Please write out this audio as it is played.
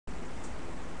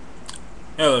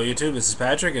Hello YouTube, this is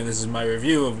Patrick, and this is my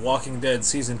review of Walking Dead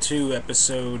Season 2,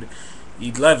 Episode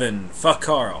 11, Fuck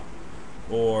Carl,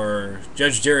 or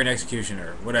Judge, Jury, and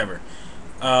Executioner, whatever.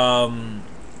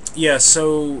 Yeah,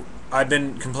 so I've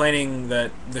been complaining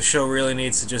that the show really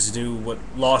needs to just do what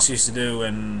Lost used to do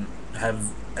and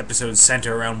have episodes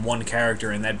center around one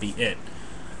character and that'd be it.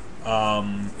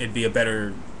 It'd be a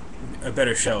better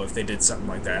show if they did something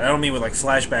like that. I don't mean with like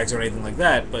flashbacks or anything like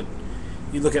that, but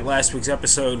you look at last week's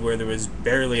episode where there was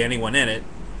barely anyone in it,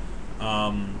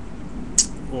 um,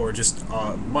 or just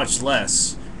much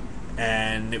less,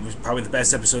 and it was probably the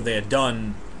best episode they had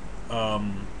done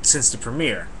since the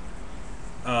premiere.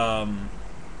 Um,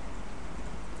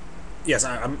 yes,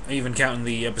 I'm even counting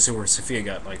the episode where Sophia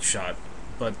got like shot,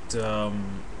 but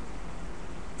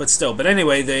still. But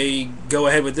anyway, they go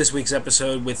ahead with this week's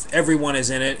episode with everyone is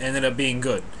in it, and ended up being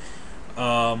good.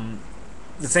 Um,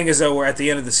 the thing is, though, we're at the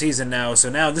end of the season now, so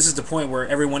now this is the point where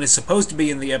everyone is supposed to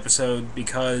be in the episode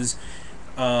because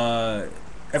uh,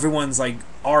 everyone's like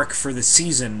arc for the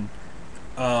season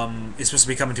is supposed to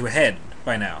be coming to a head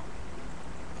by now,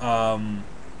 um,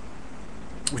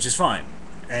 which is fine.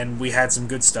 And we had some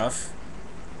good stuff.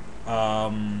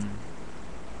 Um,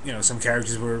 some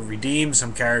characters were redeemed,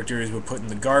 some characters were put in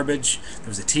the garbage. There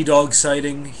was a T-Dog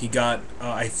sighting. He got,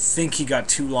 I think he got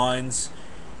 2 lines.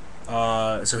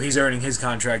 So he's earning his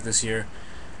contract this year,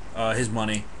 his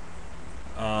money.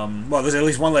 Well, there's at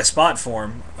least one less spot for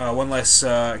him, one less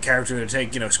character to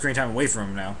take screen time away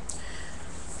from him now.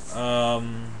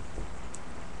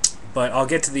 But I'll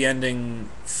get to the ending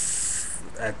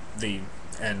at the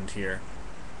end here.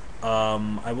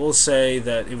 I will say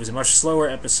that it was a much slower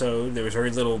episode. There was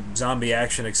very little zombie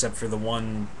action except for the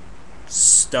one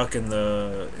stuck in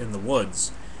the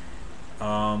woods.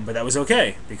 But that was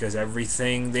okay because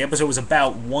the episode was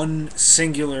about one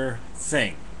singular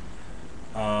thing,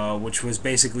 which was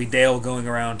basically Dale going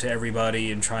around to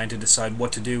everybody and trying to decide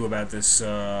what to do about this.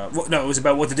 No, it was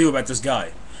about what to do about this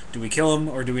guy. Do we kill him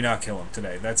or do we not kill him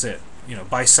today? That's it.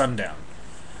 By sundown.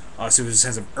 So there was a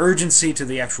sense of urgency to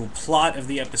the actual plot of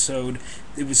the episode.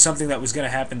 It was something that was going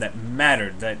to happen that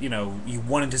mattered, that, you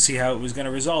wanted to see how it was going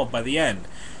to resolve by the end.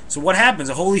 So what happens?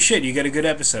 Holy shit, you get a good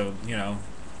episode,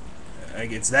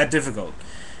 It's that difficult.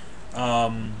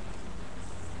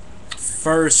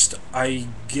 First, I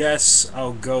guess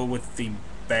I'll go with the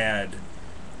bad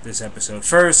this episode.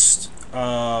 First,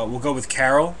 we'll go with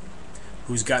Carol,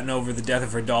 who's gotten over the death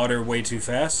of her daughter way too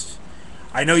fast.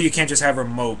 I know you can't just have her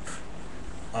mope.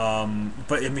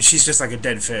 But I mean, she's just like a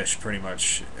dead fish, pretty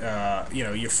much.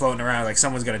 You're floating around like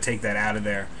someone's gonna take that out of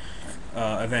there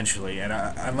eventually, and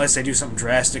unless they do something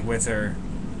drastic with her,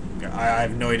 I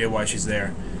have no idea why she's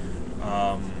there,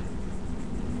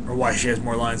 or why she has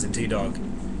more lines than T-Dog,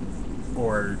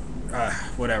 or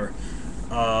whatever.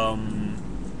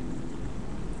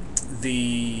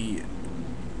 The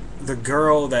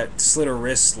girl that slit her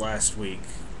wrist last week,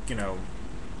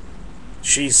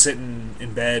 she's sitting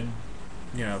in bed.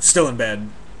 Still in bed.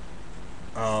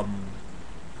 I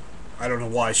don't know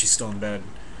why she's still in bed.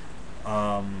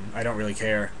 I don't really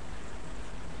care.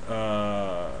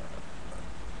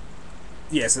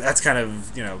 Yeah, so that's kind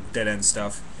of, dead end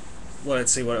stuff. Well,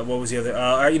 let's see, what was the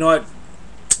other... you know what?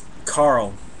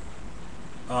 Carl.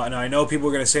 Now, I know people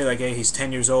are going to say, like, hey, he's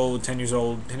 10 years old,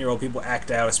 10-year-old people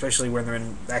act out, especially when they're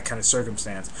in that kind of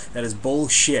circumstance. That is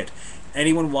bullshit.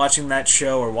 Anyone watching that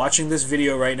show or watching this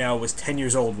video right now was 10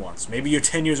 years old once. Maybe you're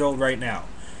 10 years old right now.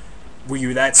 Were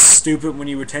you that stupid when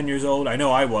you were 10 years old? I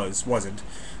know I wasn't.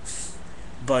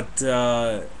 But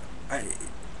I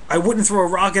wouldn't throw a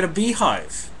rock at a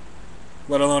beehive,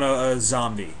 let alone a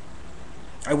zombie.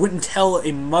 I wouldn't tell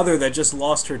a mother that just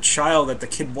lost her child that the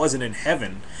kid wasn't in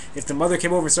heaven. If the mother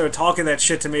came over and started talking that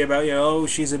shit to me about, oh,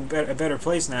 she's in a better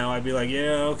place now, I'd be like,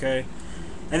 yeah, okay.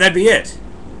 And that'd be it.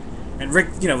 And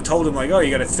Rick, told him, like, oh, you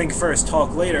gotta think first,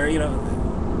 talk later, And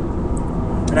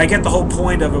I get the whole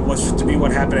point of it was to be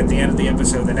what happened at the end of the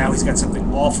episode, that now he's got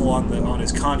something awful on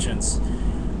his conscience.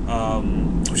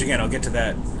 Which, again, I'll get to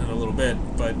that in a little bit,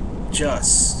 but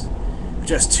just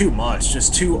too much.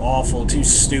 Just too awful, too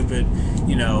stupid.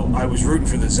 I was rooting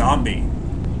for the zombie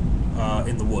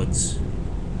in the woods.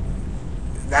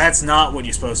 That's not what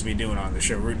you're supposed to be doing on the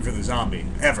show, rooting for the zombie.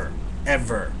 Ever.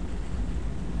 Ever.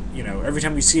 Every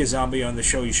time you see a zombie on the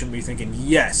show, you shouldn't be thinking,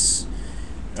 yes,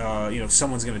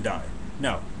 someone's going to die.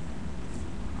 No.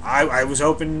 I was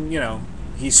hoping,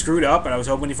 he screwed up, and I was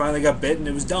hoping he finally got bit and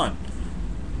it was done.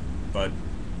 But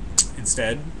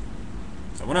instead,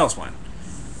 someone else went.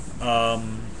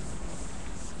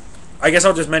 I guess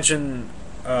I'll just mention,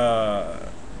 you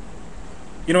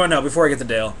know what, no, before I get to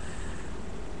Dale,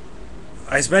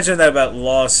 I mentioned that about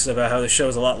Lost, about how the show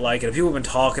is a lot like it. And people have been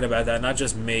talking about that, not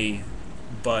just me,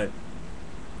 but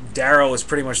Daryl is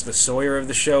pretty much the Sawyer of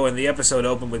the show, and the episode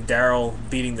opened with Daryl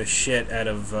beating the shit out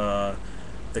of the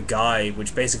guy,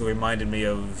 which basically reminded me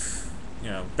of,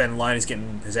 Ben Linus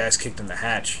getting his ass kicked in the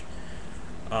hatch.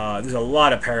 There's a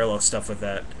lot of parallel stuff with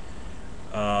that,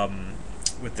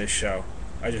 with this show.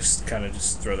 I just kind of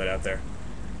just throw that out there.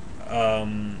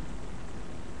 Um,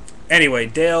 anyway,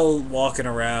 Dale walking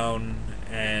around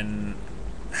and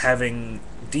having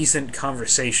decent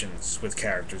conversations with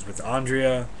characters, with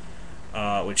Andrea,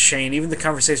 with Shane. Even the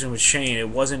conversation with Shane, it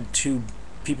wasn't two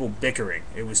people bickering.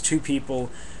 It was two people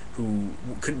who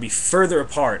couldn't be further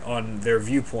apart on their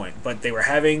viewpoint, but they were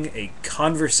having a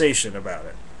conversation about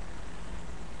it,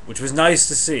 which was nice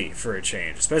to see for a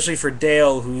change, especially for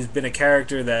Dale, who's been a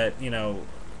character that,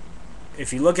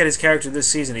 if you look at his character this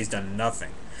season, he's done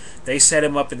nothing. They set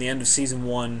him up in the end of season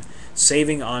 1,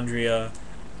 saving Andrea,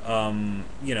 and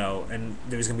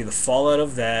there was going to be the fallout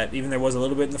of that. Even there was a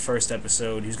little bit in the first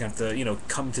episode. He was going to have to,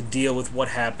 come to deal with what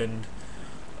happened,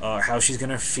 how she's going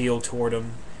to feel toward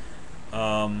him.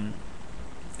 And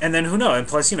then who knows? And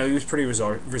plus, he was pretty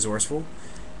resourceful.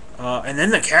 And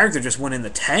then the character just went in the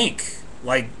tank.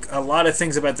 Like a lot of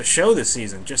things about the show this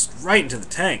season, just right into the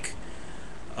tank.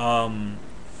 To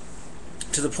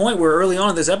the point where early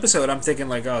on in this episode, I'm thinking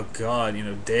like, oh God,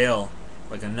 Dale,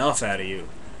 like enough out of you.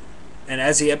 And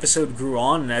as the episode grew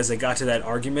on, and as they got to that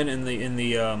argument in the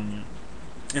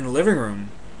living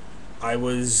room, I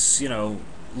was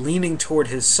leaning toward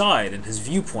his side and his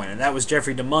viewpoint, and that was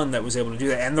Jeffrey DeMunn that was able to do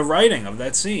that, and the writing of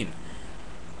that scene.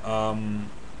 You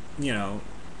know,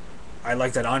 I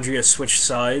like that Andrea switched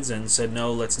sides and said,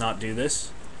 no, let's not do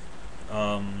this.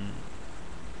 You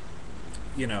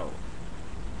know,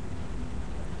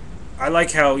 I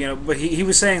like how, but he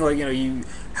was saying, like,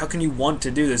 how can you want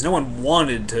to do this? No one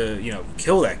wanted to,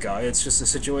 kill that guy. It's just the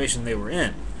situation they were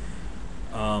in.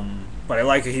 But I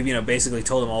like how he, basically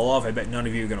told them all off. I bet none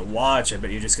of you are going to watch. I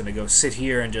bet you're just going to go sit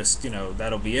here and just,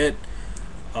 that'll be it.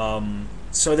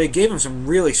 So they gave him some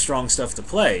really strong stuff to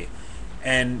play.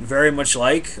 And very much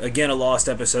like, again, a Lost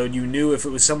episode, you knew if it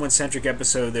was someone-centric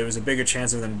episode, there was a bigger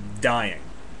chance of them dying.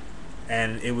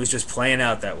 And it was just playing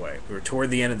out that way. We were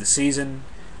toward the end of the season.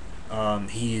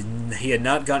 He had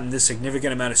not gotten this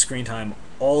significant amount of screen time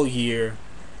all year,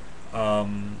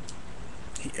 and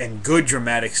good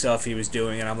dramatic stuff he was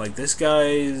doing, and I'm like, this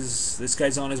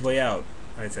guy's on his way out,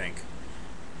 I think.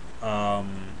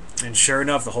 And sure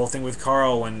enough, the whole thing with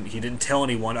Carl, when he didn't tell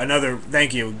anyone,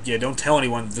 thank you, yeah, don't tell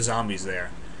anyone the zombie's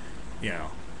there,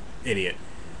 idiot.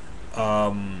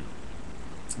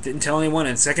 Didn't tell anyone,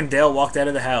 and second Dale walked out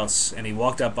of the house, and he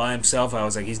walked up by himself. I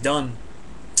was like, he's done.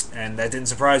 And that didn't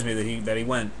surprise me that he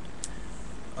went.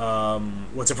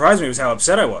 What surprised me was how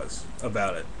upset I was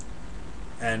about it,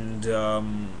 and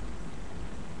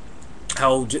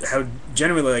how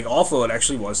genuinely like awful it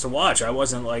actually was to watch. I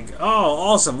wasn't like, oh,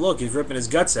 awesome, look, he's ripping his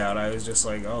guts out. I was just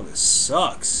like, oh, this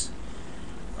sucks.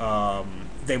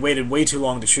 They waited way too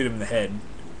long to shoot him in the head,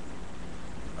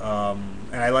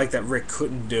 and I like that Rick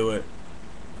couldn't do it.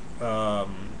 I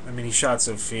mean, he shot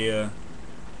Sophia,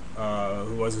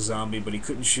 who was a zombie, but he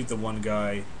couldn't shoot the one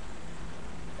guy.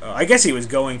 I guess he was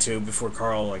going to before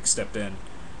Carl stepped in,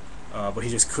 but he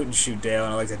just couldn't shoot Dale.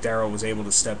 And I like that Daryl was able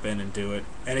to step in and do it.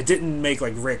 And it didn't make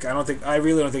Rick. I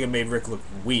really don't think it made Rick look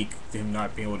weak, him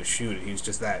not being able to shoot it. He was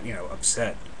just that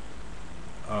upset.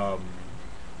 But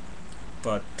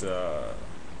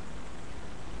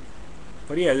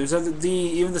yeah, there's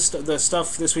even the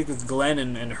stuff this week with Glenn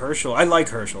and Herschel. I like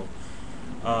Herschel.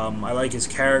 I like his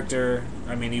character.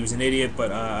 I mean, he was an idiot, but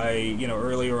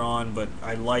earlier on, but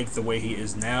I like the way he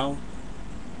is now.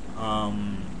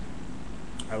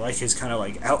 I like his kind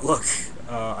of outlook.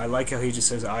 I like how he just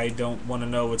says, I don't want to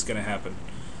know what's going to happen.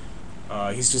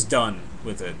 He's just done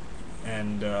with it.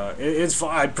 And it's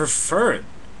fine. I prefer it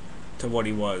to what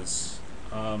he was.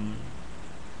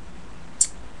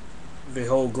 The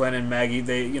whole Glenn and Maggie,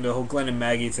 the whole Glenn and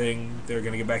Maggie thing, they're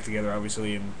going to get back together,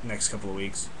 obviously, in the next couple of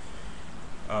weeks.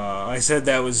 I said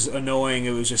that was annoying,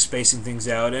 it was just spacing things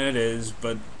out, and it is,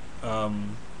 but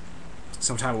some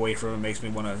time away from it makes me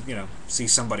want to, see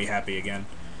somebody happy again.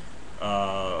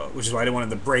 Which is why I didn't want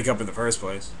them to break up in the first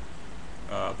place.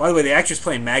 By the way, the actress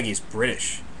playing Maggie is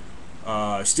British.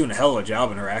 She's doing a hell of a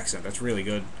job in her accent. That's really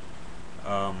good.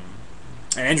 And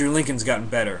Andrew Lincoln's gotten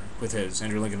better with his.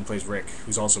 Andrew Lincoln plays Rick,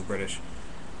 who's also British.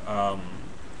 I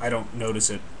don't notice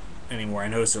it anymore. I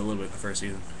noticed it a little bit in the first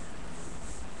season.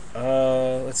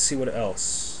 Let's see what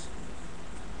else.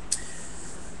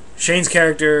 Shane's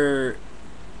character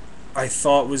I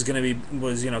thought was gonna be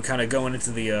was kind of going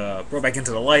into the brought back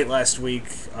into the light last week,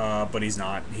 but he's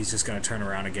not. He's just gonna turn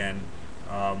around again,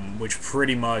 which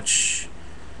pretty much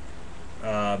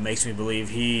makes me believe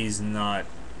he's not.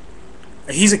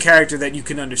 He's a character that you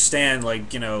can understand.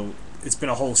 Like it's been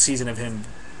a whole season of him,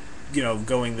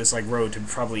 going this like road to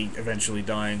probably eventually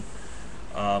dying.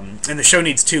 And the show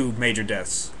needs two major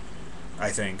deaths, I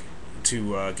think,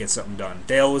 to get something done.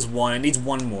 Dale was one. It needs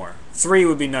one more. Three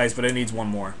would be nice, but it needs one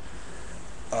more.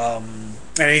 And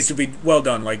it needs to be well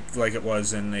done, like it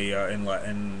was in the in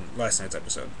last night's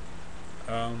episode.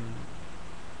 Um,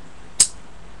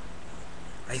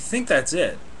 I think that's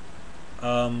it.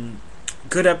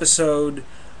 Good episode.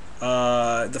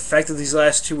 The fact that these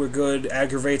last two were good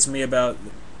aggravates me about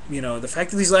the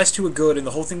fact that these last two were good, and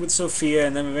the whole thing with Sophia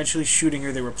and them eventually shooting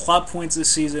her. They were plot points this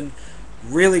season,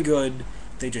 really good.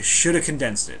 They just should have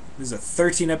condensed it. This is a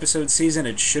 13 episode season.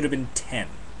 It should have been 10.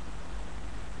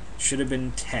 Should have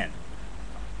been 10.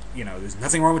 There's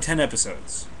nothing wrong with 10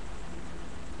 episodes.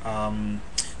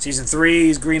 Season 3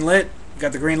 is green lit.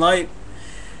 Got the green light.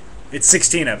 It's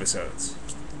 16 episodes.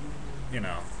 You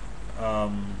know.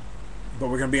 But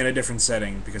we're going to be in a different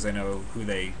setting because I know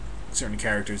certain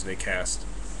characters they cast.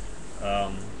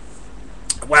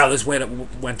 Wow, this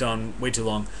went on way too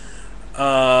long.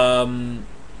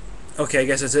 Okay, I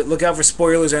guess that's it. Look out for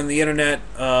spoilers on the internet.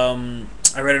 I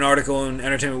read an article in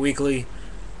Entertainment Weekly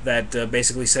that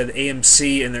basically said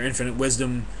AMC, in their infinite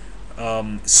wisdom,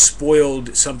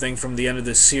 spoiled something from the end of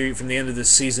this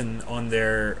season on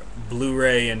their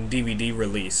Blu-ray and DVD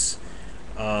release.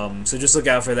 So just look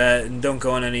out for that, and don't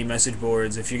go on any message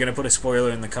boards. If you're gonna put a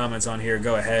spoiler in the comments on here,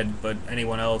 go ahead. But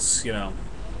anyone else,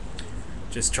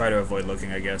 just try to avoid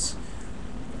looking, I guess.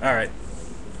 All right,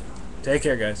 take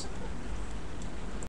care, guys.